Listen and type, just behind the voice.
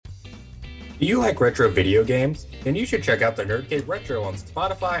Do you like retro video games? Then you should check out the Nerdcade Retro on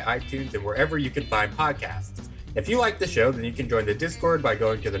Spotify, iTunes, and wherever you can find podcasts. If you like the show, then you can join the Discord by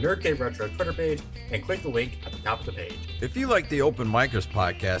going to the Nerdcade Retro Twitter page and click the link at the top of the page. If you like the Open Micers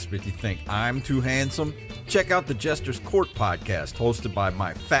podcast, but you think I'm too handsome, check out the Jester's Court podcast hosted by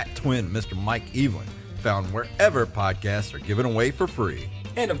my fat twin, Mr. Mike Evelyn, found wherever podcasts are given away for free.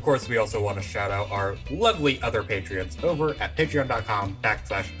 And of course, we also want to shout out our lovely other Patreons over at patreon.com/OM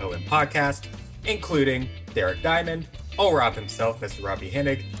podcast, including Derek Diamond, Rob himself, Mr. Robbie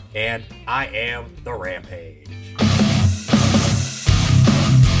Hennig, and I Am the Rampage.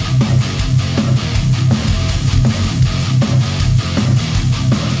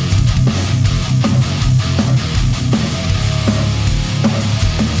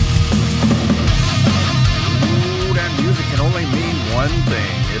 One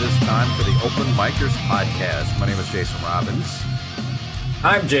thing. It is time for the Open Micers podcast. My name is Jason Robbins.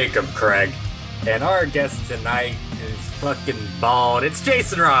 I'm Jacob Craig, and our guest tonight is fucking bald. It's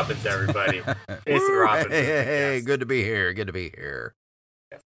Jason Robbins, everybody. Jason Robbins. Hey, good to be here. Good to be here.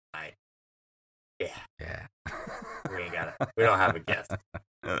 Yeah. We don't have a guest.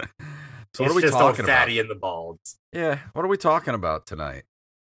 So what are we talking old about? Fatty and the Balds. Yeah. What are we talking about tonight?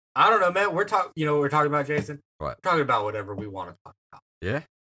 I don't know, man. We're talking about, Jason? What? We're talking about whatever we want to talk about. Yeah?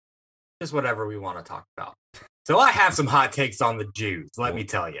 Just whatever we want to talk about. So I have some hot takes on the Jews, let me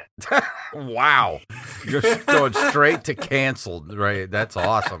tell you. Wow. You're going straight to canceled, right? That's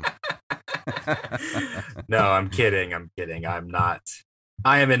awesome. No, I'm kidding. I'm not.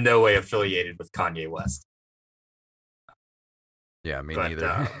 I am in no way affiliated with Kanye West. Yeah, me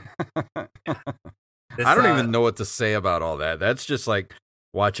neither. Yeah. I don't even know what to say about all that. That's just like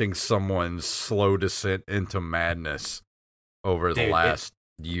watching someone's slow descent into madness over the last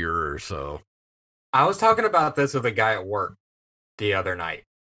year or so. I was talking about this with a guy at work the other night.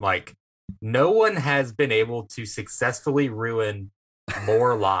 Like, no one has been able to successfully ruin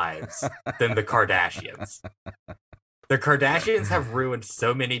more lives than the Kardashians. The Kardashians have ruined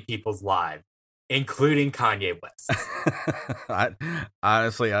so many people's lives, including Kanye West.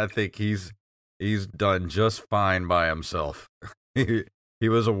 Honestly, I think he's done just fine by himself. He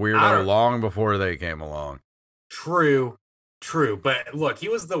was a weirdo long before they came along. True. But look, he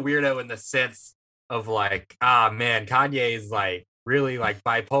was the weirdo in the sense of like, man, Kanye is like really like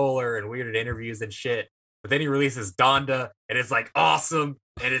bipolar and weird at interviews and shit. But then he releases Donda and it's like awesome.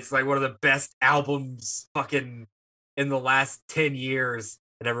 And it's like one of the best albums fucking in the last 10 years.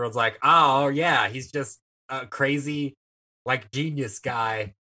 And everyone's like, oh yeah, he's just a crazy like genius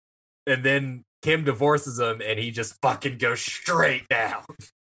guy. And then Kim divorces him and he just fucking goes straight down.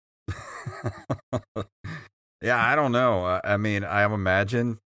 Yeah, I don't know. I mean, I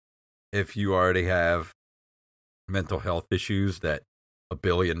imagine if you already have mental health issues that $1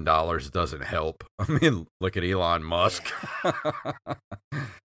 billion doesn't help. I mean, look at Elon Musk.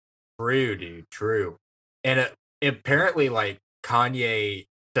 True, dude. True. And apparently, like, Kanye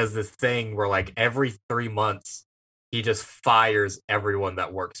does this thing where, like, every 3 months, he just fires everyone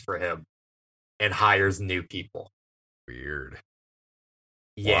that works for him and hires new people. Weird.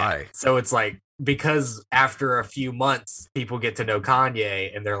 Yeah. Why? So it's like, because after a few months, people get to know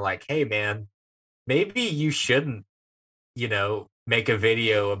Kanye and they're like, hey, man, maybe you shouldn't, make a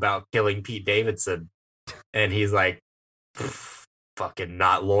video about killing Pete Davidson. And he's like, fucking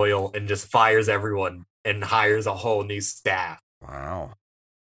not loyal, and just fires everyone and hires a whole new staff. Wow.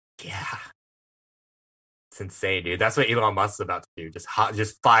 Yeah. It's insane, dude. That's what Elon Musk is about to do.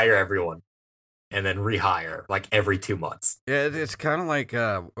 Just fire everyone and then rehire like every 2 months. Yeah, it's kind of like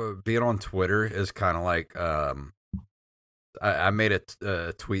being on Twitter is kind of like I made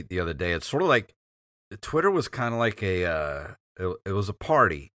a tweet the other day. It's sort of like Twitter was kind of like it was a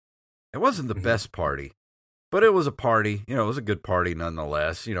party. It wasn't the best party, but it was a party. It was a good party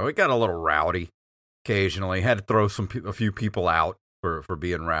nonetheless. It got a little rowdy occasionally. Had to throw a few people out for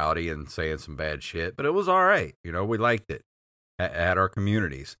being rowdy and saying some bad shit, but it was all right. We liked it at our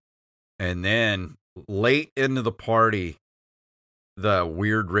communities. And then late into the party, the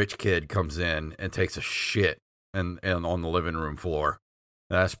weird rich kid comes in and takes a shit and on the living room floor.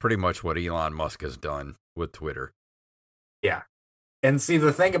 That's pretty much what Elon Musk has done with Twitter. Yeah. And see,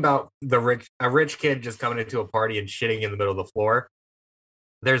 the thing about a rich kid just coming into a party and shitting in the middle of the floor,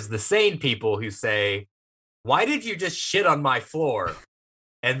 there's the sane people who say, why did you just shit on my floor?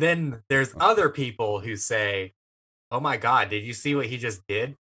 And then there's other people who say, oh my God, did you see what he just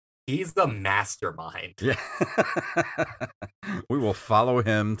did? He's the mastermind. Yeah. We will follow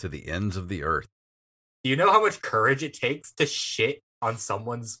him to the ends of the earth. Do you know how much courage it takes to shit on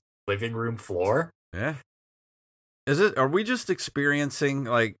someone's living room floor? Yeah. Are we just experiencing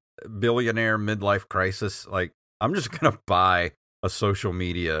like billionaire midlife crisis. Like, I'm just gonna buy a social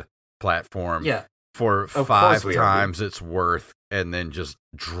media platform Yeah, for of course 5 we are, dude. times its worth, and then just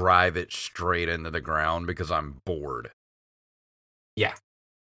drive it straight into the ground because I'm bored. Yeah.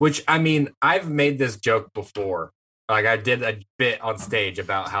 Which, I mean, I've made this joke before. Like, I did a bit on stage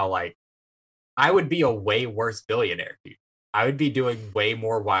about how, like, I would be a way worse billionaire, dude. I would be doing way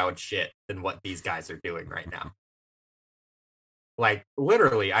more wild shit than what these guys are doing right now. Like,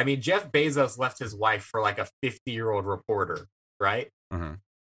 literally, I mean, Jeff Bezos left his wife for like a 50-year-old reporter, right? Mm-hmm.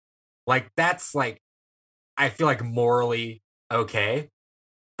 Like, that's like, I feel like morally okay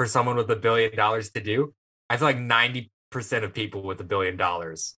for someone with $1 billion to do. I feel like 90% of people with $1 billion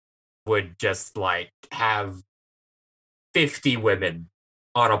would just like have 50 women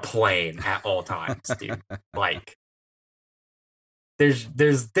on a plane at all times, dude. Like,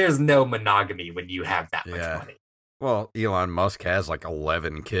 there's no monogamy when you have that much money. Well, Elon Musk has like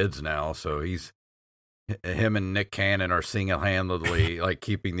 11 kids now, so him and Nick Cannon are single-handedly like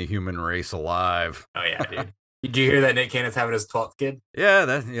keeping the human race alive. Oh yeah, dude. Did you hear that Nick Cannon's having his 12th kid? Yeah,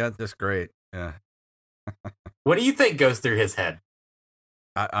 that's great. Yeah. What do you think goes through his head?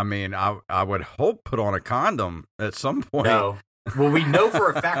 I mean, I would hope put on a condom at some point. No. Well, we know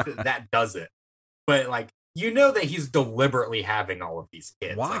for a fact that does it. But like, you know that he's deliberately having all of these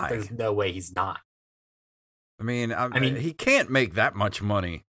kids. Why? Like, there's no way he's not. I mean, he can't make that much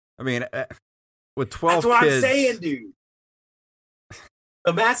money. I mean, with 12 that's what kids, I'm saying, dude.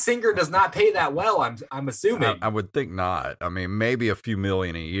 The Masked Singer does not pay that well. I'm assuming. I would think not. I mean, maybe a few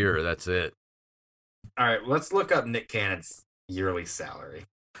million a year. That's it. All right, let's look up Nick Cannon's yearly salary.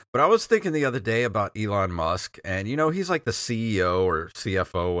 But I was thinking the other day about Elon Musk, and you know, he's like the CEO or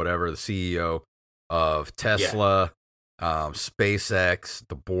CFO, whatever, the CEO of Tesla, SpaceX,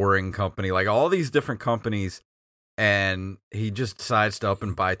 the Boring Company, like all these different companies. And he just decides to up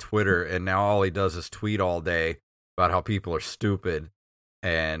and buy Twitter, and now all he does is tweet all day about how people are stupid.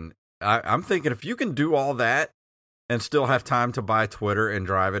 And I'm thinking, if you can do all that and still have time to buy Twitter and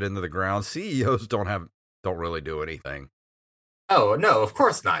drive it into the ground, CEOs don't really do anything. Oh no, of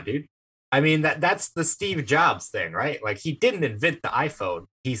course not, dude. I mean, that's the Steve Jobs thing, right? Like, he didn't invent the iPhone.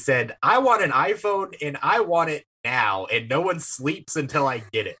 He said, I want an iPhone and I want it now, and no one sleeps until I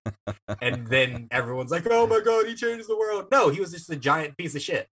get it. And then everyone's like, oh my God, he changed the world. No, he was just a giant piece of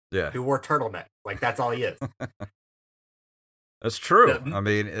shit who wore turtleneck. Like, that's all he is. That's true. I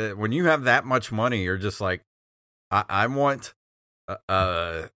mean, when you have that much money, you're just like, I want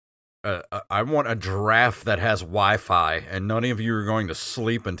a giraffe that has Wi-Fi, and none of you are going to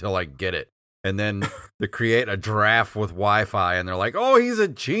sleep until I get it. And then to create a giraffe with Wi-Fi, and they're like, oh, he's a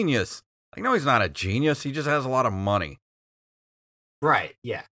genius. Like, no, he's not a genius. He just has a lot of money. Right.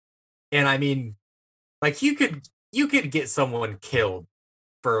 Yeah. And I mean, like, you could get someone killed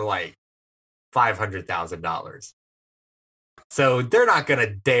for like $500,000. So they're not going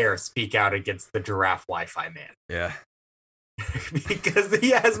to dare speak out against the giraffe Wi-Fi man. Yeah. Because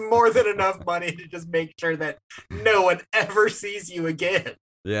he has more than enough money to just make sure that no one ever sees you again.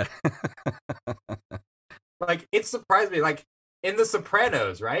 Yeah. Like, it surprised me. Like, in The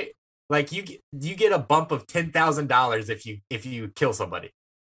Sopranos, right? Like, you get a bump of $10,000 if you kill somebody.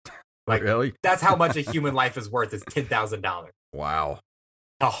 Like, really? That's how much a human life is worth, is $10,000. Wow.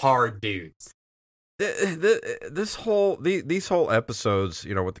 To hard dudes. These whole episodes,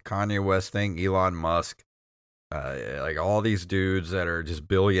 you know, with the Kanye West thing, Elon Musk, like all these dudes that are just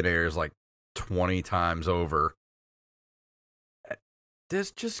billionaires, like 20 times over.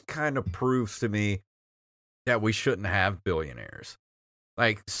 This just kind of proves to me that we shouldn't have billionaires.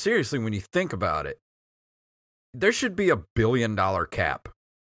 Like, seriously, when you think about it, there should be $1 billion cap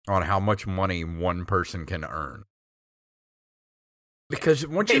on how much money one person can earn. Because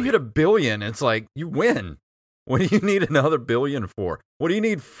once you hit $1 billion, it's like, you win. What do you need another billion for? What do you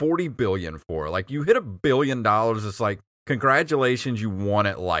need 40 billion for? Like, you hit $1 billion, it's like, congratulations, you won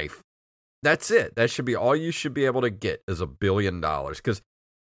at life. That's it. That should be all you should be able to get, is $1 billion. Because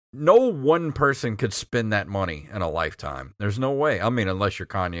no one person could spend that money in a lifetime. There's no way. I mean, unless you're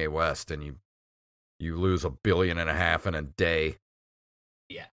Kanye West and you lose $1.5 billion in a day.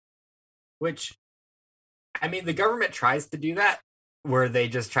 Yeah. Which, I mean, the government tries to do that, where they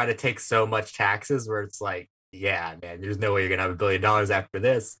just try to take so much taxes, where it's like, yeah, man, there's no way you're going to have $1 billion after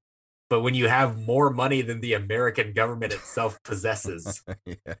this. But when you have more money than the American government itself possesses,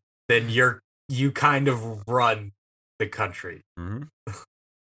 yeah. then you kind of run the country. Mm-hmm.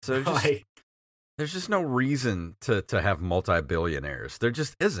 So there's just no reason to have multi-billionaires. There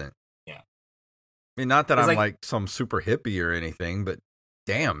just isn't. Yeah. I mean, not that I'm like like some super hippie or anything, but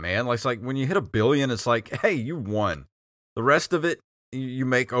damn, man. It's like when you hit $1 billion, it's like, hey, you won. The rest of it, you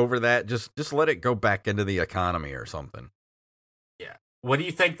make over that, just let it go back into the economy or something. Yeah. What do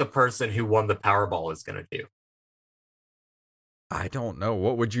you think the person who won the Powerball is going to do? I don't know.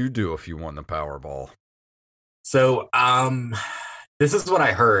 What would you do if you won the Powerball? So, this is what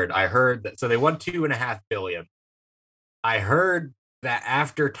I heard. I heard that so they won 2.5 billion. I heard that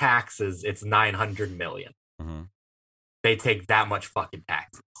after taxes, it's 900 million. Mm-hmm. They take that much fucking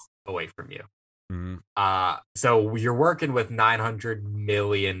taxes away from you. Mm-hmm. So you're working with $900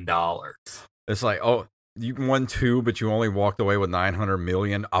 million. It's like, oh, you won 2, but you only walked away with 900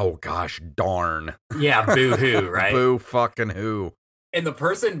 million. Oh gosh, darn. Yeah, boo hoo, right? Boo fucking who. And the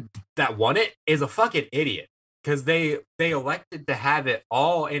person that won it is a fucking idiot because they elected to have it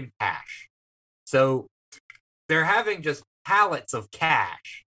all in cash. So they're having just pallets of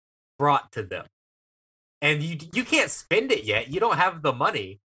cash brought to them. And you can't spend it yet. You don't have the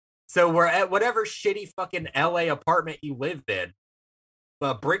money. So we're at whatever shitty fucking LA apartment you lived in.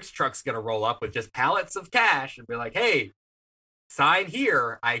 The Brinks truck's gonna roll up with just pallets of cash and be like, "Hey, sign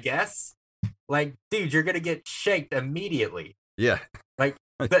here, I guess." Like, dude, you're gonna get shaked immediately. Yeah, like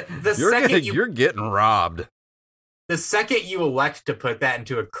you're getting robbed. The second you elect to put that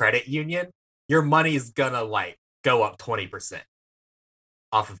into a credit union, your money's gonna like go up 20%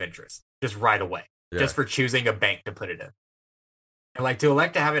 off of interest just right away, just for choosing a bank to put it in. And like to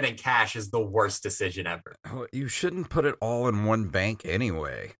elect to have it in cash is the worst decision ever. You shouldn't put it all in one bank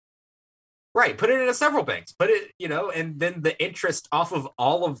anyway. Right. Put it into several banks. Put it, and then the interest off of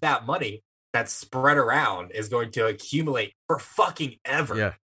all of that money that's spread around is going to accumulate for fucking ever.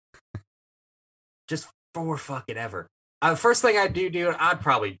 Yeah. Just for fucking ever. First thing I'd do, dude, I'd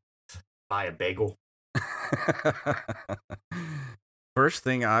probably buy a bagel. First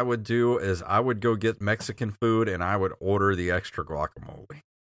thing I would do is I would go get Mexican food and I would order the extra guacamole.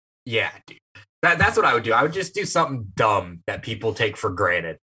 Yeah, dude. That's what I would do. I would just do something dumb that people take for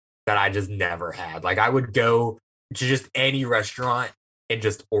granted that I just never had. Like I would go to just any restaurant and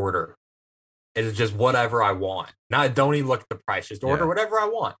just order. It's just whatever I want. Don't even look at the price. Just order whatever I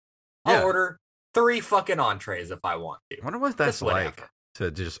want. I'll order 3 fucking entrees if I want to. I wonder what that's like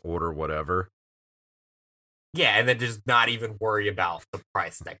to just order whatever. Yeah, and then just not even worry about the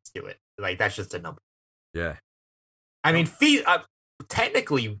price next to it. Like, that's just a number. Yeah. I mean,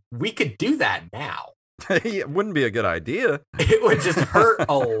 technically, we could do that now. It wouldn't be a good idea. It would just hurt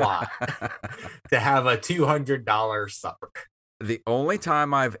a lot to have a $200 supper. The only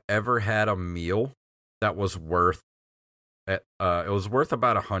time I've ever had a meal that was worth it was worth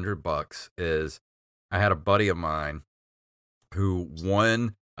about $100 is I had a buddy of mine who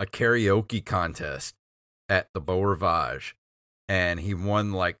won a karaoke contest at the Beau Rivage, and he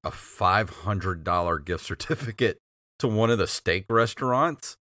won like a $500 gift certificate to one of the steak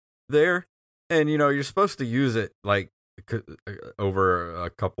restaurants there. And you're supposed to use it like over a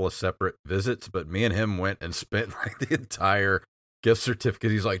couple of separate visits, but me and him went and spent like the entire gift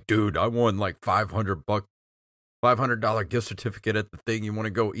certificate. He's like, dude, I won like $500 gift certificate at the thing. You want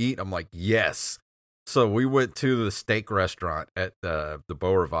to go eat? I'm like, yes. So we went to the steak restaurant at the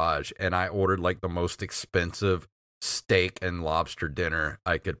Beau Rivage, and I ordered like the most expensive steak and lobster dinner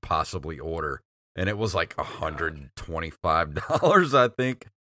I could possibly order. And it was like $125, I think.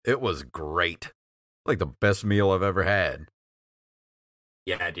 It was great. Like the best meal I've ever had.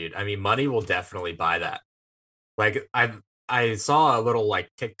 Yeah, dude. I mean, money will definitely buy that. Like I saw a little like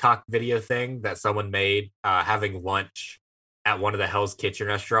TikTok video thing that someone made having lunch at one of the Hell's Kitchen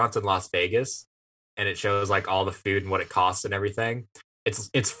restaurants in Las Vegas. And it shows like all the food and what it costs and everything. It's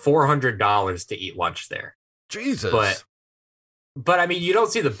 $400 to eat lunch there. Jesus. But I mean, you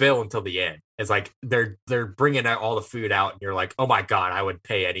don't see the bill until the end. It's like they're bringing out all the food out, and you're like, oh my god, I would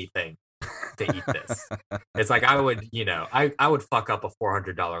pay anything to eat this. It's like I would, I would fuck up a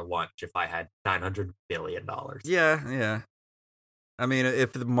 $400 lunch if I had $900 billion. Yeah. I mean,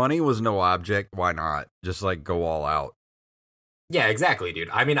 if the money was no object, why not? Just like go all out. Yeah, exactly, dude.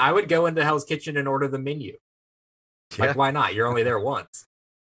 I mean, I would go into Hell's Kitchen and order the menu. Yeah. Like, why not? You're only there once.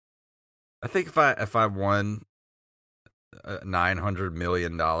 I think if I won $900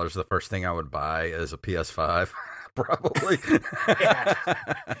 million, the first thing I would buy is a PS5. Probably. Yeah.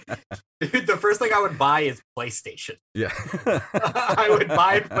 Dude, the first thing I would buy is PlayStation. Yeah. I would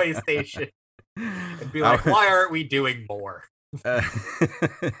buy PlayStation and be like, why aren't we doing more?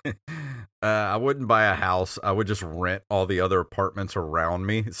 I wouldn't buy a house. I would just rent all the other apartments around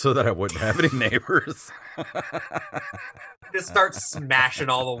me so that I wouldn't have any neighbors. Just start smashing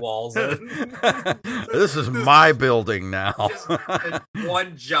all the walls in. This is my building now. Just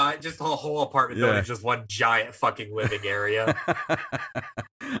one giant, just a whole apartment building, just one giant fucking living area.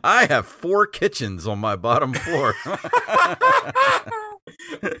 I have 4 kitchens on my bottom floor.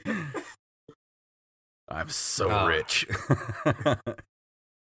 I'm so rich.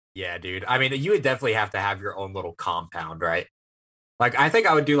 Yeah, dude. I mean, you would definitely have to have your own little compound, right? Like, I think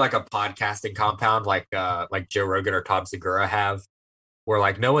I would do like a podcasting compound, like Joe Rogan or Tom Segura have, where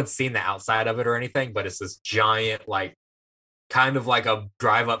like no one's seen the outside of it or anything, but it's this giant, like, kind of like a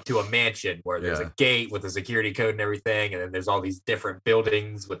drive up to a mansion where there's a gate with a security code and everything, and then there's all these different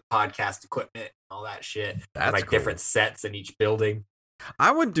buildings with podcast equipment and all that shit. That's and, like cool. Different sets in each building.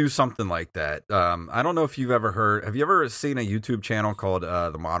 I would do something like that. I don't know if you've ever heard. Have you ever seen a YouTube channel called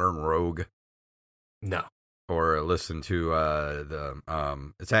The Modern Rogue? No. Or listen to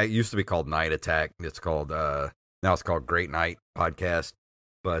it used to be called Night Attack. It's called now it's called Great Night Podcast.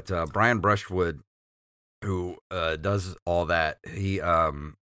 But Brian Brushwood, who does all that, he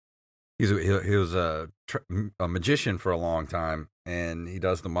was a magician for a long time, and he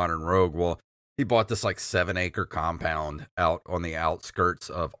does The Modern Rogue. Well, he bought this like 7-acre compound out on the outskirts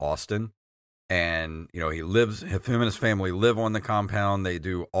of Austin, and him and his family live on the compound. They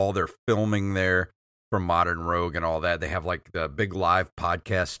do all their filming there from Modern Rogue and all that. They have like the big live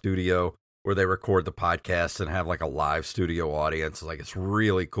podcast studio where they record the podcasts and have like a live studio audience. Like, it's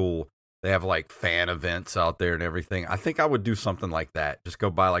really cool. They have like fan events out there and everything. I think I would do something like that. Just go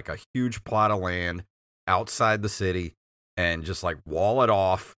buy like a huge plot of land outside the city and just like wall it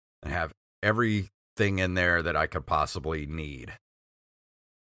off and have everything in there that I could possibly need.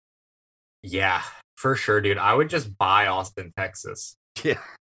 Yeah, for sure, dude. I would just buy Austin, Texas. Yeah.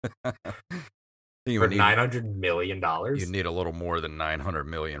 For $900 million. You need a little more than $900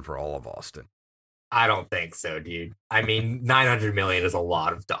 million for all of Austin. I don't think so, dude. I mean, $900 million is a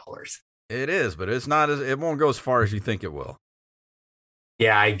lot of dollars. It is, but it won't go as far as you think it will.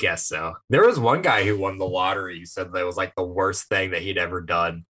 Yeah, I guess so. There was one guy who won the lottery who said that was like the worst thing that he'd ever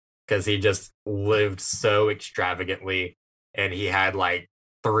done because he just lived so extravagantly, and he had like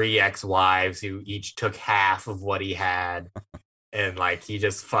 3 ex-wives who each took half of what he had. And like he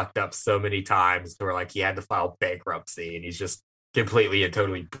just fucked up so many times where like he had to file bankruptcy, and he's just completely and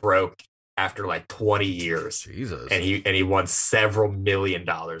totally broke after like 20 years. Jesus. And he won several $1 million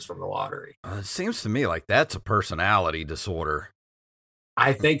from the lottery. It seems to me like that's a personality disorder.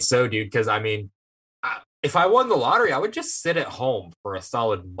 I think so, dude. Because I mean, if I won the lottery, I would just sit at home for a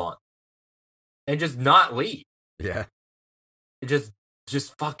solid month and just not leave. Yeah. Just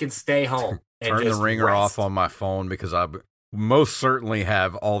fucking stay home. And turn just the ringer rest. off on my phone because I most certainly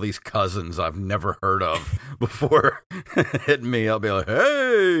have all these cousins I've never heard of before hitting me. I'll be like,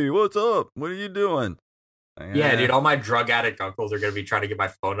 hey, what's up? What are you doing? Yeah, dude, all my drug addict uncles are going to be trying to get my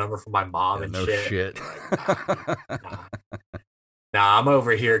phone number from my mom and no shit. Nah, I'm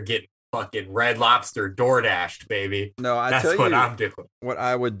over here getting fucking Red Lobster DoorDashed, baby. No, That's what I'm doing. What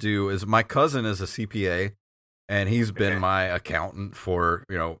I would do is my cousin is a CPA, and he's been my accountant for,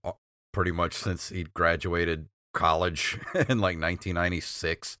 pretty much since he graduated college in like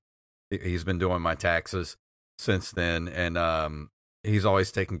 1996. He's been doing my taxes since then, and he's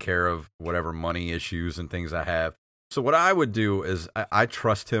always taken care of whatever money issues and things I have. So what I would do is I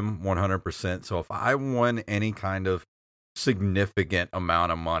trust him 100%. So if I won any kind of significant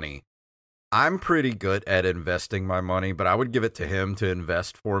amount of money, I'm pretty good at investing my money, but I would give it to him to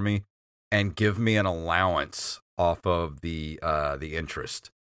invest for me and give me an allowance off of the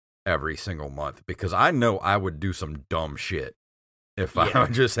interest every single month, because I know I would do some dumb shit if I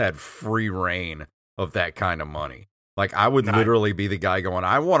just had free reign of that kind of money. Like, I would literally be the guy going,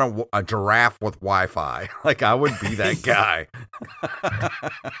 I want a giraffe with Wi-Fi. Like, I would be that guy.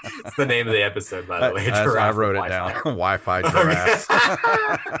 It's the name of the episode, by the way. I wrote it down. Wi-Fi giraffes.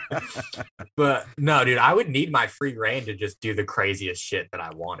 But no, dude, I would need my free reign to just do the craziest shit that I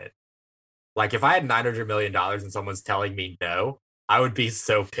wanted. Like, if I had $900 million and someone's telling me no, I would be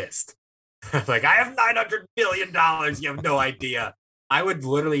so pissed. Like, I have $900 million. You have no idea. I would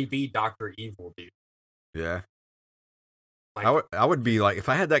literally be Dr. Evil, dude. Yeah. Like, I would be like, if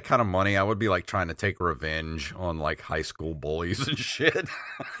I had that kind of money, I would be like trying to take revenge on like high school bullies and shit.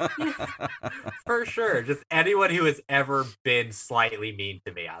 For sure. Just anyone who has ever been slightly mean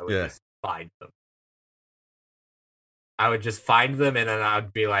to me, I would just find them. I would just find them, and then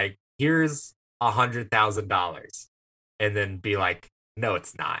I'd be like, here's $100,000. And then be like, no,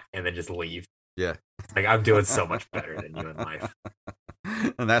 it's not. And then just leave. Yeah. Like, I'm doing so much better than you in life.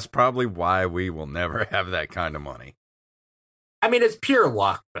 And that's probably why we will never have that kind of money. I mean, it's pure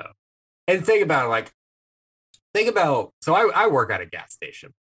luck, though. And think about, so I work at a gas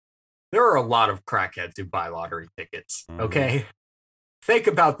station. There are a lot of crackheads who buy lottery tickets, okay? Think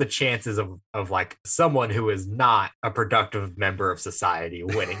about the chances of like someone who is not a productive member of society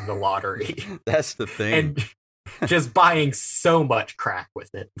winning the lottery. That's the thing. And just buying so much crack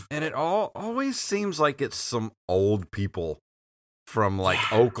with it. And it always seems like it's some old people from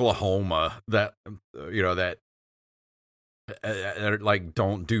like Oklahoma that that like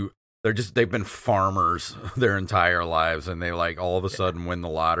don't do. They've been farmers their entire lives, and they like all of a sudden win the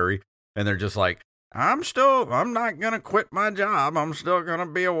lottery, and they're just like, I'm not gonna quit my job. I'm still gonna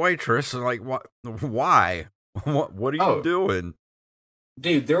be a waitress. And like, what? Why? What are you doing?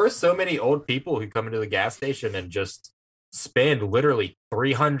 Dude, there are so many old people who come into the gas station and just spend literally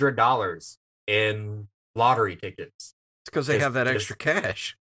 $300 in lottery tickets. It's because they have that extra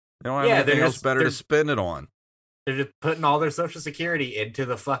cash. They don't have anything else better to spend it on. They're just putting all their Social Security into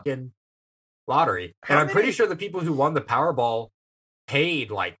the fucking lottery. And I'm pretty sure the people who won the Powerball paid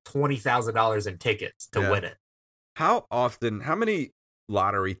like $20,000 in tickets to win it. How many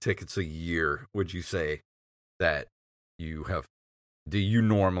lottery tickets a year would you say that do you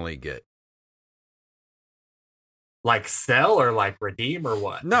normally get? Like sell or like redeem or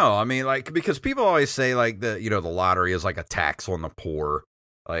what? No, I mean like, because people always say like the lottery is like a tax on the poor.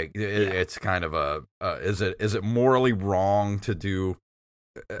 Like it's kind of is it morally wrong to do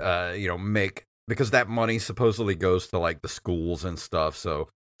because that money supposedly goes to like the schools and stuff. So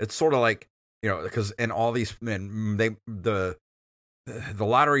it's sort of like, because in all these the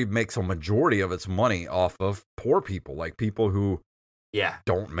lottery makes a majority of its money off of poor people, like people who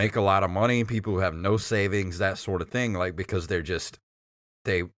don't make a lot of money, people who have no savings, that sort of thing, like because they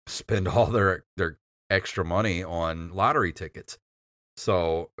spend all their extra money on lottery tickets.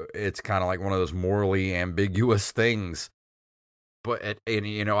 So it's kind of like one of those morally ambiguous things. But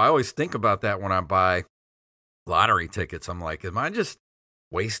I always think about that when I buy lottery tickets. I'm like, am I just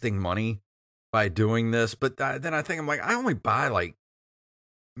wasting money by doing this? But then I think, I'm like, I only buy like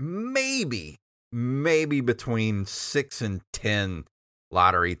maybe between 6 and 10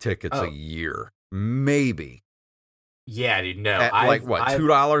 lottery tickets a year. Maybe. Yeah, dude, no. At like what,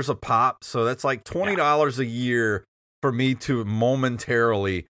 $2 a pop? So that's like $20 a year for me to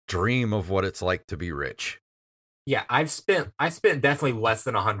momentarily dream of what it's like to be rich. Yeah, I spent definitely less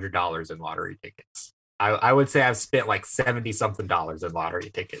than $100 in lottery tickets. I would say I've spent like $70-something in lottery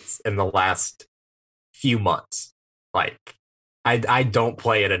tickets in the last few months. Like, I don't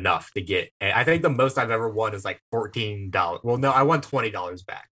play it enough to get. I think the most I've ever won is like $14. Well, no, I won $20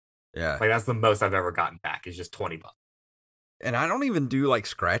 back. Yeah, like that's the most I've ever gotten back is just $20. And I don't even do like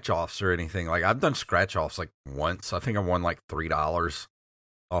scratch offs or anything. Like I've done scratch offs like once. I think I won like $3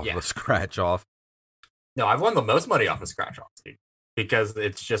 off of a scratch off. No, I've won the most money off of scratch offs, dude, because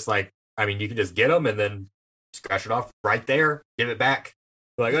it's just like, I mean, you can just get them and then scratch it off right there, give it back.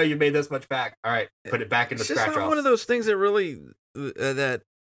 Like, oh, you made this much back. All right, put it back in the scratch off. It's not one of those things that really that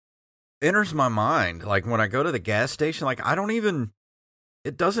enters my mind. Like when I go to the gas station, like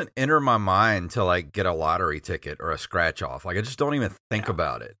it doesn't enter my mind to like get a lottery ticket or a scratch off. Like I just don't even think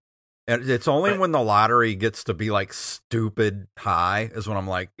about it. And it's only when the lottery gets to be like stupid high is when I'm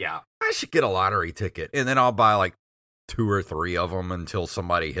like, I should get a lottery ticket. And then I'll buy like 2 or 3 of them until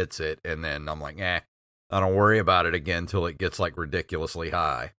somebody hits it. And then I'm like, I don't worry about it again until it gets like ridiculously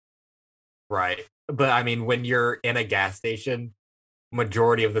high. Right. But I mean, when you're in a gas station,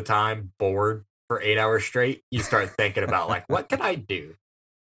 majority of the time bored for 8 hours straight, you start thinking about like, what can I do?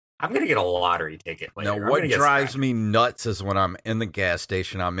 I'm going to get a lottery ticket later. Now, what drives me nuts is when I'm in the gas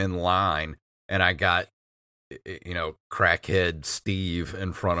station, I'm in line, and I got, crackhead Steve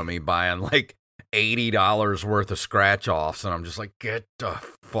in front of me buying like $80 worth of scratch offs, and I'm just like, get the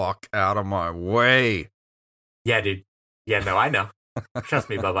fuck out of my way. Yeah, dude. Yeah, no, I know.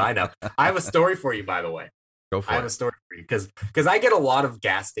 Trust me, Bubba, I know. I have a story for you, by the way. Go for it. I have a story for you because I get a lot of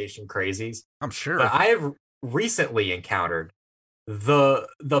gas station crazies. I'm sure. But I have recently encountered the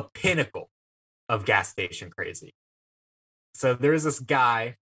pinnacle of gas station crazy. So there's this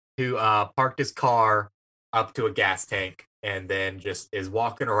guy who parked his car up to a gas tank and then just is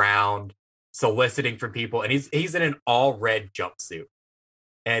walking around soliciting for people, and he's in an all red jumpsuit,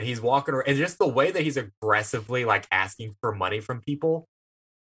 and he's walking around, and just the way that he's aggressively like asking for money from people,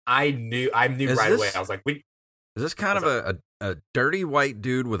 I knew right away. I was like, is this kind of a dirty white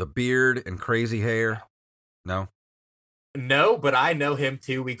dude with a beard and crazy hair? No, but I know him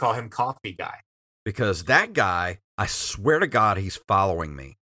too. We call him Coffee Guy. Because that guy, I swear to God, he's following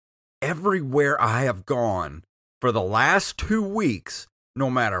me. Everywhere I have gone for the last 2 weeks, no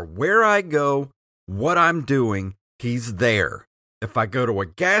matter where I go, what I'm doing, he's there. If I go to a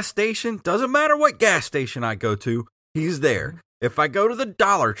gas station, doesn't matter what gas station I go to, he's there. If I go to the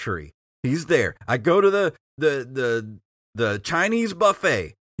Dollar Tree, he's there. I go to the Chinese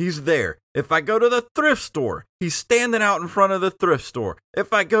buffet, he's there. If I go to the thrift store, he's standing out in front of the thrift store.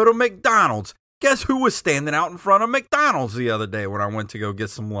 If I go to McDonald's, guess who was standing out in front of McDonald's the other day when I went to go get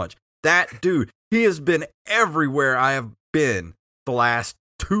some lunch? That dude. He has been everywhere I have been the last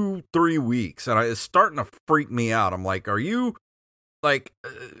 2-3 weeks, and it's starting to freak me out. I'm like, are you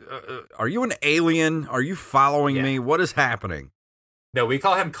an alien? Are you following me? What is happening? No, we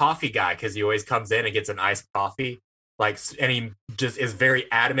call him Coffee Guy because he always comes in and gets an iced coffee. And he just is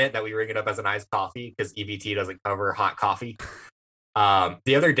very adamant that we ring it up as an iced coffee because EBT doesn't cover hot coffee.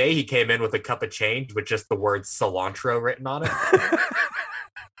 The other day he came in with a cup of change with just the word cilantro written on it.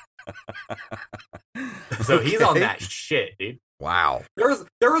 So he's on that shit, dude. Wow.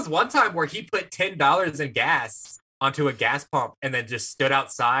 There was one time where he put $10 in gas onto a gas pump and then just stood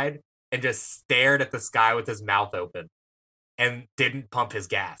outside and just stared at the sky with his mouth open and didn't pump his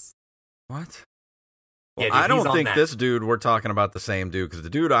gas. What? Well, I don't think this dude we're talking about the same dude, because the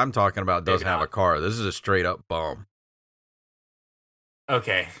dude I'm talking about doesn't have a car. This is a straight up bum.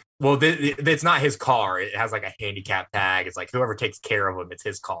 Okay. Well, it's not his car. It has like a handicap tag. It's like whoever takes care of him, it's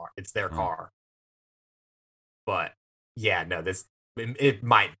his car. It's their car. But yeah, no, it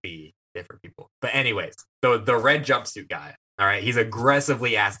might be different people. But anyways, the red jumpsuit guy, all right, he's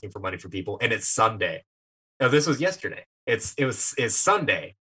aggressively asking for money for people, and it's Sunday. No, this was yesterday. It's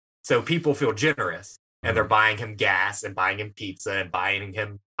Sunday. So people feel generous, and they're buying him gas and buying him pizza and buying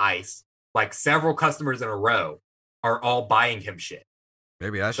him ice. Like several customers in a row are all buying him shit.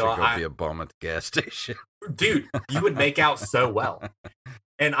 Maybe I should go be a bum at the gas station. Dude, you would make out so well.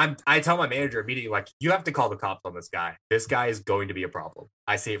 And I tell my manager immediately, like, you have to call the cops on this guy. This guy is going to be a problem.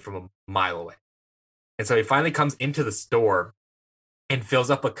 I see it from a mile away. And so he finally comes into the store and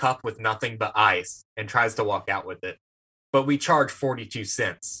fills up a cup with nothing but ice and tries to walk out with it. But we charge 42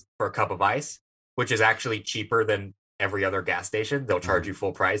 cents for a cup of ice, which is actually cheaper than every other gas station. They'll charge you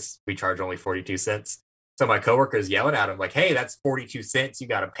full price. We charge only 42 cents. So my coworker is yelling at him like, hey, that's 42 cents. You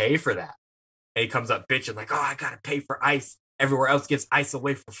got to pay for that. And he comes up bitching like, oh, I got to pay for ice. Everywhere else gets ice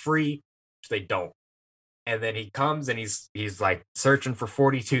away for free, which they don't. And then he comes and he's like searching for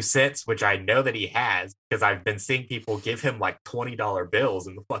 42 cents, which I know that he has because I've been seeing people give him like $20 bills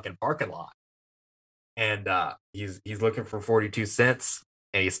in the fucking parking lot. And he's looking for 42 cents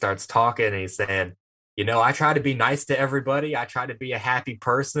and he starts talking and he's saying, you know, I try to be nice to everybody. I try to be a happy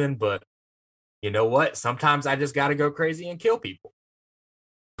person, but you know what? Sometimes I just got to go crazy and kill people.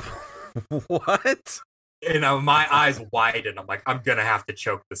 What? And my eyes widen. I'm like, I'm going to have to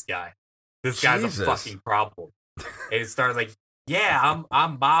choke this guy. This guy's a fucking problem. And he started like, yeah,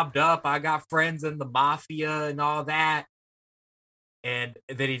 I'm mobbed up. I got friends in the mafia and all that. And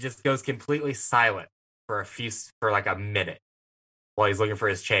then he just goes completely silent for like a minute while he's looking for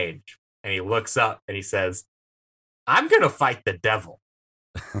his change. And he looks up and he says, I'm going to fight the devil.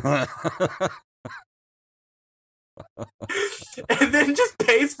 And then just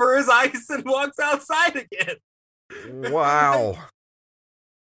pays for his ice and walks outside again. Wow.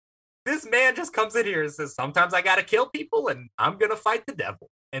 This man just comes in here and says, sometimes I gotta kill people and I'm gonna fight the devil,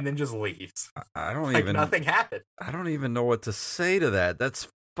 and then just leaves. I don't like even nothing happened. I don't even know what to say to that. That's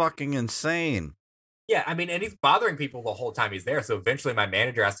fucking insane. Yeah, I mean, and he's bothering people the whole time he's there. So eventually my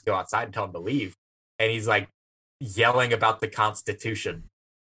manager has to go outside and tell him to leave. And he's like yelling about the Constitution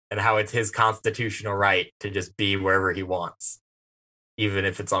and how it's his constitutional right to just be wherever he wants, even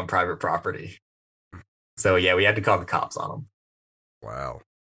if it's on private property. So yeah, we had to call the cops on him. Wow.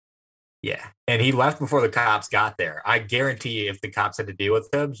 Yeah. And he left before the cops got there. I guarantee if the cops had to deal with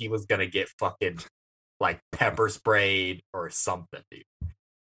him, he was going to get fucking like pepper sprayed or something, dude.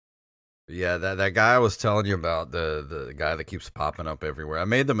 Yeah, that guy I was telling you about, the guy that keeps popping up everywhere. I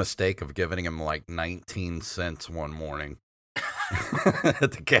made the mistake of giving him like 19 cents one morning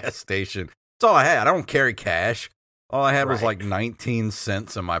at the gas station. That's all I had. I don't carry cash. All I had was like 19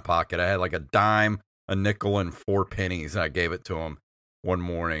 cents in my pocket. I had like a dime, a nickel, and 4 pennies. I gave it to him one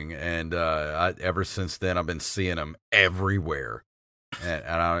morning, and ever since then, I've been seeing him everywhere. And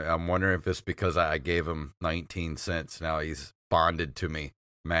I'm wondering if it's because I gave him 19 cents. Now he's bonded to me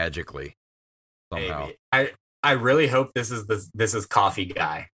magically somehow. Maybe. I really hope this is Coffee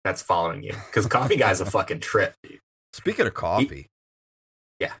Guy that's following you, because Coffee Guy's a fucking trip, dude. Speaking of coffee,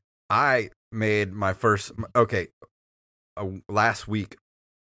 yeah, I made my first. Okay, last week,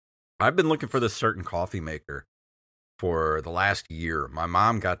 I've been looking for this certain coffee maker for the last year. My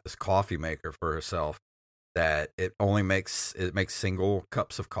mom got this coffee maker for herself, that it makes single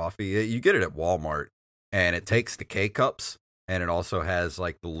cups of coffee. You get it at Walmart, and it takes the K cups, and it also has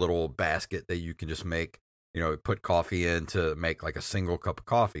like the little basket that you can just make, put coffee in to make like a single cup of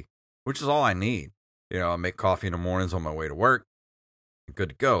coffee, which is all I need. I make coffee in the mornings on my way to work. Good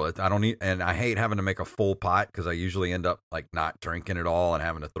to go. I don't need, and I hate having to make a full pot because I usually end up like not drinking it all and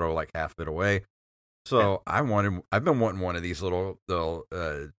having to throw like half of it away. So I've been wanting one of these little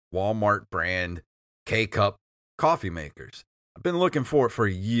Walmart brand K-Cup coffee makers. I've been looking for it for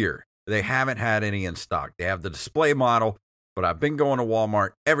a year. They haven't had any in stock. They have the display model, but I've been going to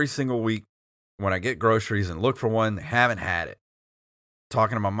Walmart every single week when I get groceries and look for one. They haven't had it.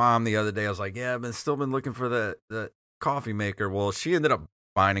 Talking to my mom the other day, I was like, yeah, I've still been looking for the coffee maker. Well, she ended up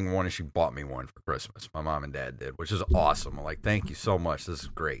finding one and she bought me one for Christmas. My mom and dad did, which is awesome. I'm like, thank you so much. This is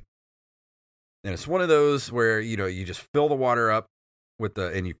great. And it's one of those where, you just fill the water up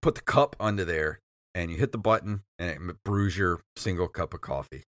and you put the cup under there and you hit the button and it brews your single cup of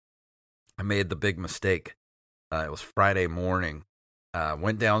coffee. I made the big mistake. It was Friday morning.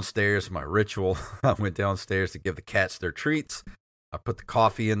 Went downstairs, my ritual. I went downstairs to give the cats their treats. I put the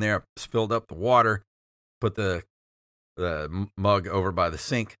coffee in there, filled up the water, put the mug over by the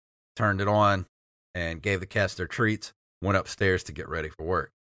sink, turned it on, and gave the cats their treats. Went upstairs to get ready for work.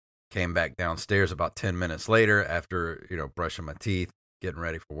 Came back downstairs about 10 minutes later after, brushing my teeth, getting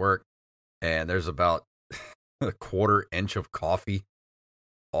ready for work. And there's about a quarter inch of coffee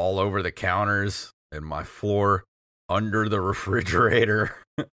all over the counters and my floor, under the refrigerator,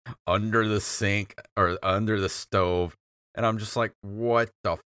 under the sink, or under the stove. And I'm just like, what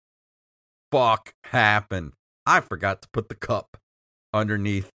the fuck happened? I forgot to put the cup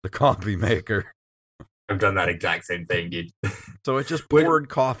underneath the coffee maker. I've done that exact same thing, dude. So it just poured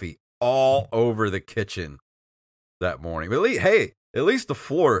coffee all over the kitchen that morning. But at least the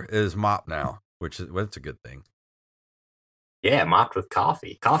floor is mopped now, that's a good thing. Yeah, mopped with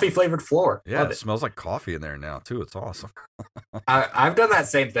coffee. Coffee flavored floor. Yeah, it smells like coffee in there now, too. It's awesome. I've done that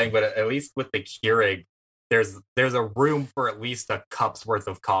same thing, but at least with the Keurig, there's a room for at least a cup's worth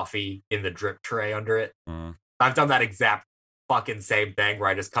of coffee in the drip tray under it. I've done that exact fucking same thing where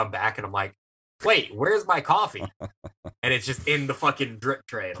I just come back and I'm like, wait, where's my coffee? And it's just in the fucking drip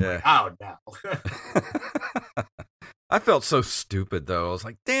tray. And I'm like, oh, no. I felt so stupid, though. I was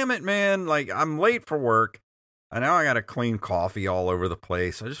like, damn it, man. Like, I'm late for work. And now I got to clean coffee all over the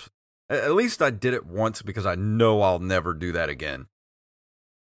place. At least I did it once because I know I'll never do that again.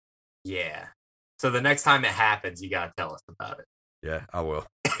 Yeah. So the next time it happens, you got to tell us about it. Yeah, I will.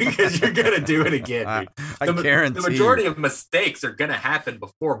 Because you're going to do it again, dude. I guarantee. The majority of mistakes are going to happen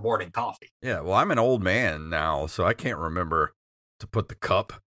before morning coffee. Yeah, well, I'm an old man now, so I can't remember to put the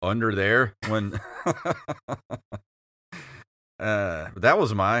cup under there when...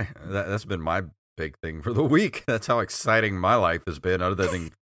 that's been my big thing for the week. That's how exciting my life has been, other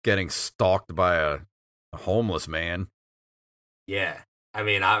than getting stalked by a homeless man. Yeah. I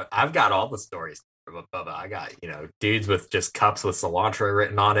mean, I've got all the stories from Bubba. I got, dudes with just cups with cilantro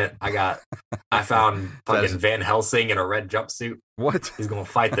written on it. I found fucking Van Helsing in a red jumpsuit. What? He's going to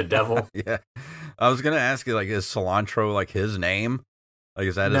fight the devil. Yeah. I was going to ask you, like, is cilantro like his name? Like,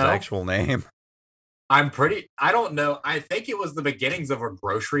 is that his actual name? I don't know. I think it was the beginnings of a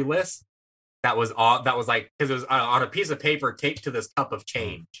grocery list that was like, because it was on a piece of paper taped to this cup of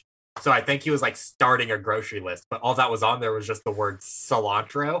change. So I think he was like starting a grocery list, but all that was on there was just the word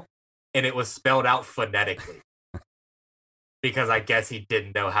cilantro, and it was spelled out phonetically because I guess he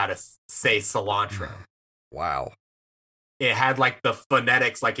didn't know how to say cilantro. Wow. It had like the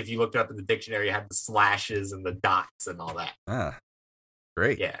phonetics, like if you looked it up in the dictionary, it had the slashes and the dots and all that. Ah,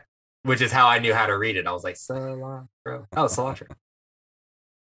 great. Yeah. Which is how I knew how to read it. I was like, cilantro. Oh, cilantro.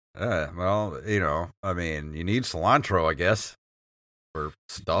 Well, I mean, you need cilantro, I guess, for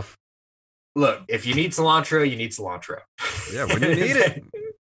stuff. Look, if you need cilantro, you need cilantro. Yeah, when you need it,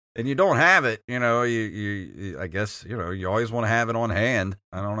 and you don't have it, you I guess, you always want to have it on hand.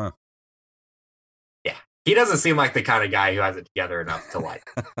 I don't know. Yeah, he doesn't seem like the kind of guy who has it together enough to like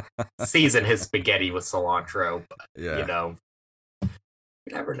season his spaghetti with cilantro. But,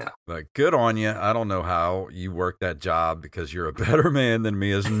 you never know. But good on you. I don't know how you work that job because you're a better man than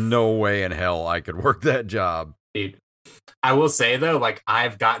me. There's no way in hell I could work that job. Dude, I will say, though, like,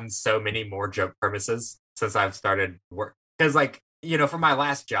 I've gotten so many more joke premises since I've started work. Because, like, for my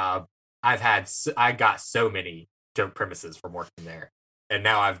last job, I got so many joke premises from working there. And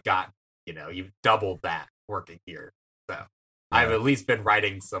now I've got, you've doubled that working here. So I've at least been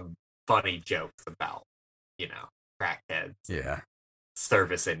writing some funny jokes about, crackheads. Yeah.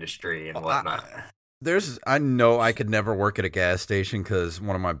 Service industry and whatnot. I know I could never work at a gas station because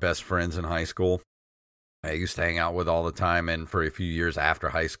one of my best friends in high school, I used to hang out with all the time, and for a few years after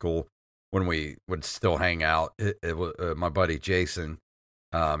high school, when we would still hang out, it was my buddy Jason.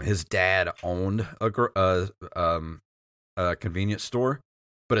 His dad owned a convenience store,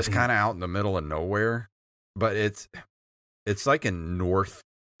 but it's kind of out in the middle of nowhere. But it's like in North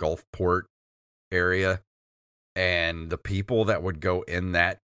Gulfport area, and the people that would go in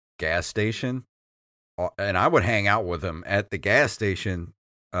that gas station, and I would hang out with him at the gas station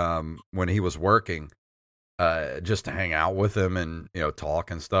when he was working, just to hang out with him and talk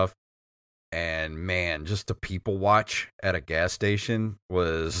and stuff. And man, just to people watch at a gas station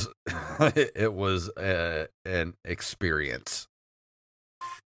was it was an experience.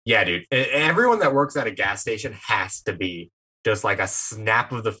 Yeah, dude. Everyone that works at a gas station has to be just like a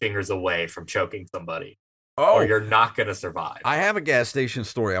snap of the fingers away from choking somebody. Or you're not going to survive. I have a gas station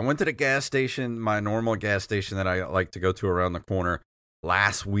story. I went to the gas station, my normal gas station that I like to go to around the corner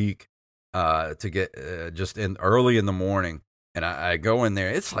last week to get just in early in the morning. And I go in there.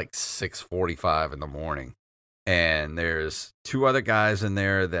 It's like 6:45 in the morning. And there's two other guys in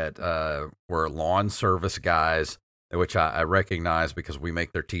there that were lawn service guys, which I recognize because we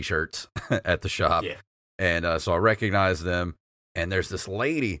make their T-shirts at the shop. Yeah. And so I recognize them. And there's this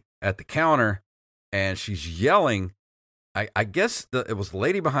lady at the counter, and she's yelling. I guess it was the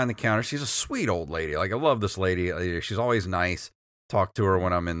lady behind the counter. She's a sweet old lady. Like, I love this lady. She's always nice. Talk to her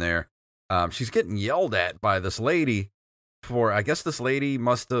when I'm in there. She's getting yelled at by this lady for, I guess this lady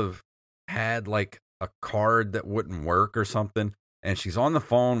must have had like a card that wouldn't work or something. And she's on the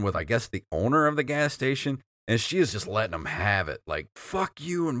phone with, I guess, the owner of the gas station. And she is just letting them have it. Like, fuck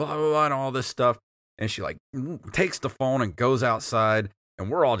you and blah, blah, blah, and all this stuff. And she like takes the phone and goes outside.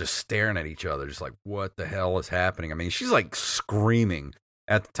 And we're all just staring at each other, just like, what the hell is happening? I mean, she's like screaming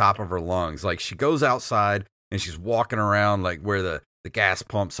at the top of her lungs. Like, she goes outside and she's walking around like where the gas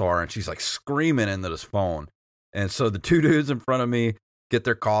pumps are. And she's like screaming into this phone. And so the two dudes in front of me get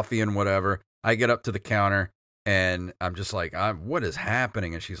their coffee and whatever. I get up to the counter and I'm just like, what is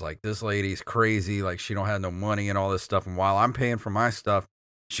happening? And she's like, this lady's crazy. Like, she don't have no money and all this stuff. And while I'm paying for my stuff,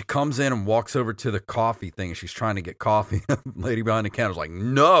 she comes in and walks over to the coffee thing and she's trying to get coffee. The lady behind the counter's like,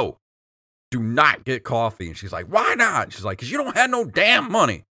 no, do not get coffee. And she's like, why not? She's like, because you don't have no damn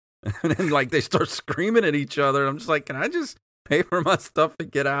money. And then like they start screaming at each other. And I'm just like, can I just pay for my stuff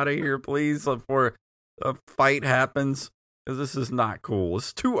and get out of here, please, before a fight happens? Because this is not cool.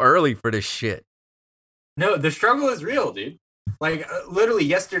 It's too early for this shit. No, the struggle is real, dude. Like, literally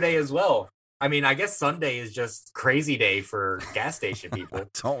yesterday as well. I mean, I guess Sunday is just crazy day for gas station people. I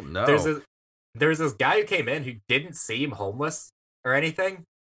don't know. There's this guy who came in who didn't seem homeless or anything.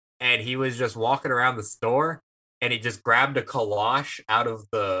 And he was just walking around the store and he just grabbed a kolache out of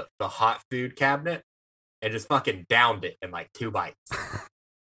the hot food cabinet and just fucking downed it in like 2 bites.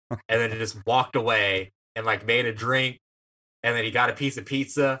 And then just walked away and like made a drink. And then he got a piece of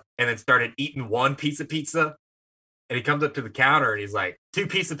pizza and then started eating one piece of pizza. And he comes up to the counter and he's like, two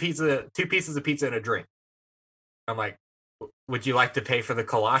pieces of pizza and a drink. I'm like, would you like to pay for the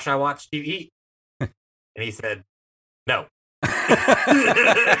kolache I watched you eat? And he said, no.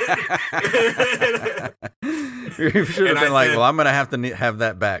 You should have been like, well, I'm going to have to have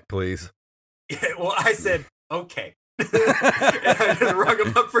that back, please. Yeah, well, I said, okay. And I just rung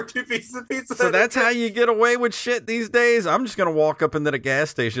him up for 2 pieces of pizza. So that's how you get away with shit these days? I'm just going to walk up into the gas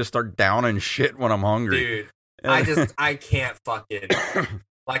station and start downing shit when I'm hungry. Dude, I can't fucking,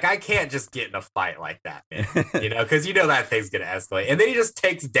 like, I can't just get in a fight like that, man. You know, because you know that thing's going to escalate. And then he just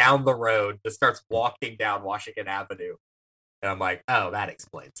takes down the road, just starts walking down Washington Avenue. And I'm like, oh, that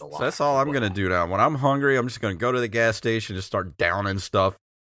explains a lot. So that's all I'm going to do now. When I'm hungry, I'm just going to go to the gas station, just start downing stuff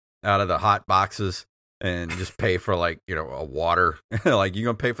out of the hot boxes and just pay for, like, you know, a water. Like, you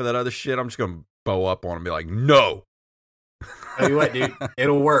going to pay for that other shit? I'm just going to bow up on and be like, no. Tell you what, dude,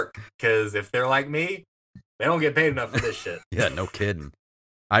 it'll work. Because if they're like me, they don't get paid enough for this shit. Yeah, no kidding.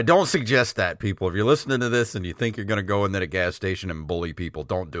 I don't suggest that, people. If you're listening to this and you think you're going to go into the gas station and bully people,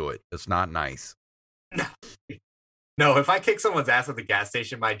 don't do it. It's not nice. No, if I kick someone's ass at the gas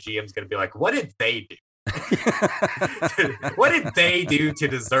station, my GM's going to be like, what did they do? What did they do to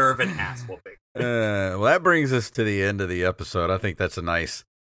deserve an ass whooping? Well, that brings us to the end of the episode. I think that's a nice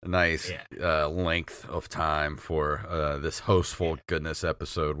length of time for this hostful goodness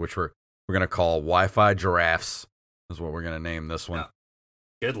episode, which we're going to call Wi-Fi Giraffes, is what we're going to name this one.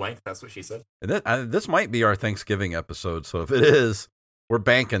 Good length, that's what she said. This might be our Thanksgiving episode, so if it is, we're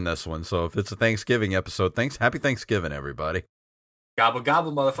banking this one. So if it's a Thanksgiving episode, happy Thanksgiving, everybody. Gobble,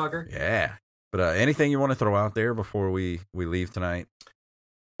 gobble, motherfucker. Yeah. But anything you want to throw out there before we leave tonight?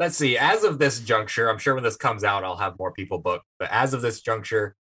 Let's see. As of this juncture, I'm sure when this comes out, I'll have more people booked. But as of this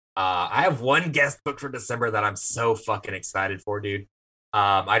juncture, I have one guest booked for December that I'm so fucking excited for, dude.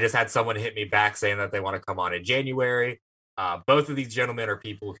 I just had someone hit me back saying that they want to come on in January. Both of these gentlemen are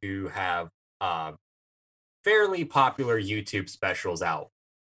people who have fairly popular YouTube specials out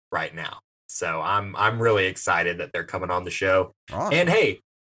right now. So I'm really excited that they're coming on the show. Awesome. And hey,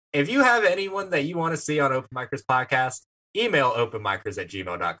 if you have anyone that you want to see on Open Micers podcast, email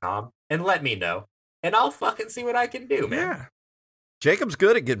openmicers@gmail.com and let me know. And I'll fucking see what I can do, man. Yeah. Jacob's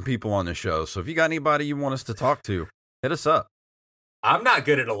good at getting people on the show. So if you got anybody you want us to talk to, hit us up. I'm not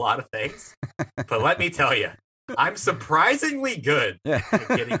good at a lot of things, but let me tell you, I'm surprisingly good at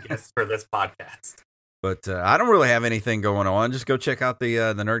getting guests for this podcast. But I don't really have anything going on. Just go check out the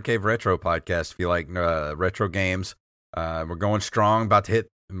Nerd Cave Retro podcast if you like retro games. We're going strong, about to hit,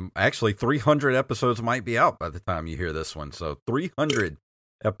 actually 300 episodes might be out by the time you hear this one. So 300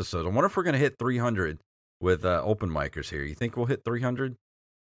 episodes. I wonder if we're going to hit 300 with Open Micers here. You think we'll hit 300?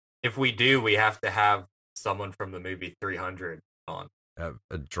 If we do, we have to have someone from the movie 300 on.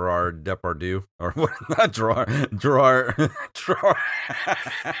 Gerard Depardieu, or what? Not Gerard.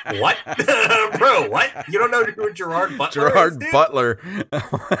 What, bro? What? You don't know who Gerard Butler is? Gerard Butler.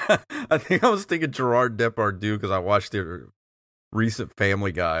 I think I was thinking Gerard Depardieu because I watched the recent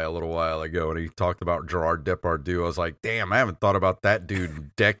Family Guy a little while ago, and he talked about Gerard Depardieu. I was like, damn, I haven't thought about that dude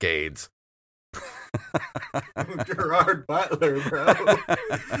in decades. Gerard Butler, bro.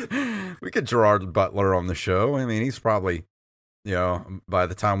 We could Gerard Butler on the show. I mean, he's probably, by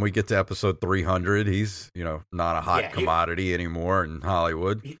the time we get to episode 300, he's, not a hot commodity anymore in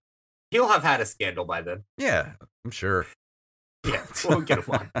Hollywood. He'll have had a scandal by then. Yeah, I'm sure. Yeah, we'll get him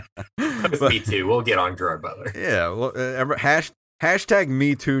on. Me too. We'll get on Gerard Butler. Yeah, well, hashtag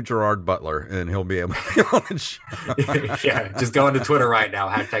Me Too Gerard Butler, and he'll be able to be on the show. Yeah, just go into Twitter right now.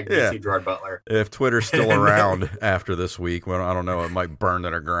 Hashtag Me Too Gerard Butler. If Twitter's still around after this week, well, I don't know. It might burn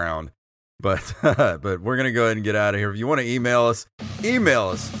to the ground. But we're going to go ahead and get out of here. If you want to email us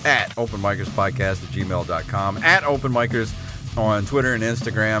at openmicerspodcast@gmail.com, at openmicers on Twitter and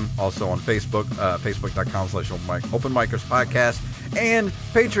Instagram, also on Facebook, facebook.com/openmicerspodcast, and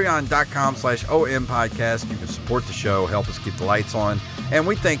patreon.com/ompodcast. You can support the show, help us keep the lights on. And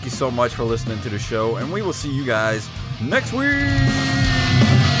we thank you so much for listening to the show, and we will see you guys next week.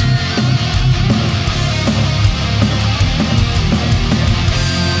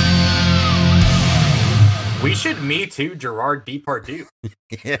 We should Me Too Gerard Depardieu.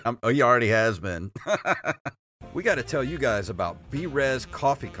 Yeah, he already has been. We got to tell you guys about B-Res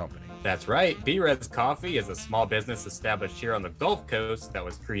Coffee Company. That's right. B-Res Coffee is a small business established here on the Gulf Coast that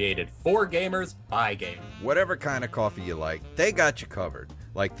was created for gamers by gamers. Whatever kind of coffee you like, they got you covered.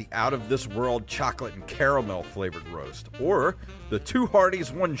 Like the out-of-this-world chocolate and caramel flavored roast, or the Two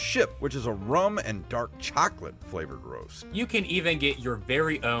Hearties One Ship, which is a rum and dark chocolate flavored roast. You can even get your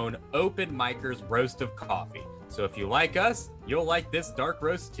very own Open Micers roast of coffee. So if you like us, you'll like this dark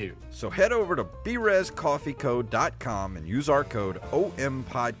roast too. So head over to brescoffeeco.com and use our code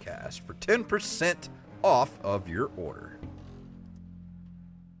OMPodcast for 10% off of your order.